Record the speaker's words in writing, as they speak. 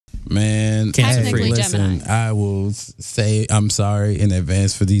Man, Technically listen, Gemini. I will say I'm sorry in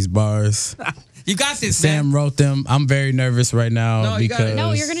advance for these bars. You got this, Sam man. wrote them. I'm very nervous right now No, you got it. because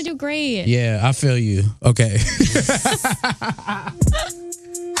No, you're gonna do great. Yeah, I feel you. Okay.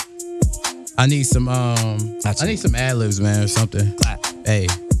 I need some ad libs, man, or something. Clap. Hey,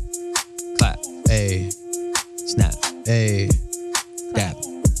 Clap. hey, Snap. hey. Dab.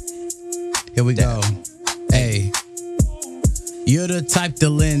 Here we go. Hey. You're the type to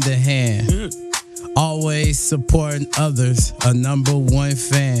lend a hand. Always supporting others. A number one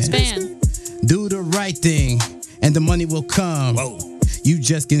fan. Span. Do the right thing and the money will come. Whoa. You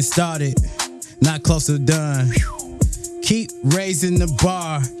just getting started, not close to done. Keep raising the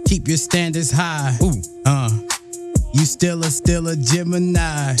bar, keep your standards high. Ooh. You still a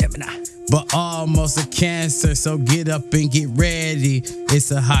Gemini. But almost a Cancer, so get up and get ready.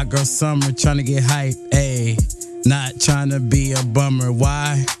 It's a hot girl summer, trying to get hype, ayy. Not trying to be a bummer,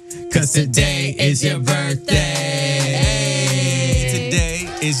 why? Cause today is your birthday. Today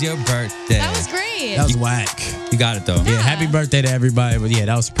is your birthday. That was great. That was whack. You got it, though. Yeah, happy birthday to everybody, but yeah,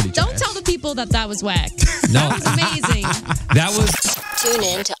 that was pretty Don't trash. tell the people that was whack. No. That was amazing. That was... Tune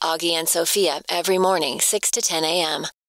in to Auggie and Sophia every morning, 6 to 10 a.m.